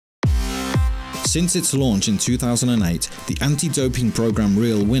Since its launch in 2008, the anti-doping program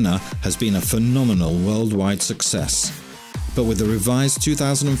Real Winner has been a phenomenal worldwide success. But with the revised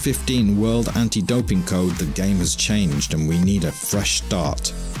 2015 World Anti-Doping Code, the game has changed and we need a fresh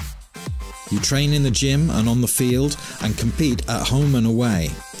start. You train in the gym and on the field and compete at home and away.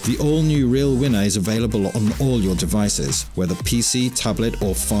 The all-new Real Winner is available on all your devices, whether PC, tablet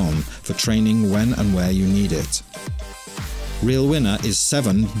or phone, for training when and where you need it. Real Winner is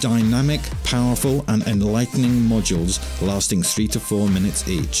 7 dynamic, powerful and enlightening modules lasting 3 to 4 minutes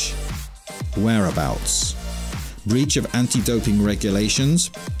each. Whereabouts: breach of anti-doping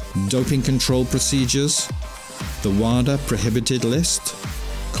regulations, doping control procedures, the WADA prohibited list,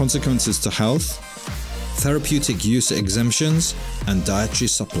 consequences to health, therapeutic use exemptions, and dietary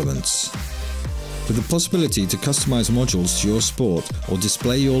supplements. With the possibility to customize modules to your sport or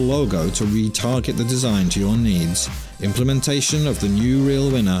display your logo to retarget the design to your needs, implementation of the new Real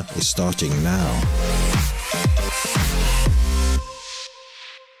Winner is starting now.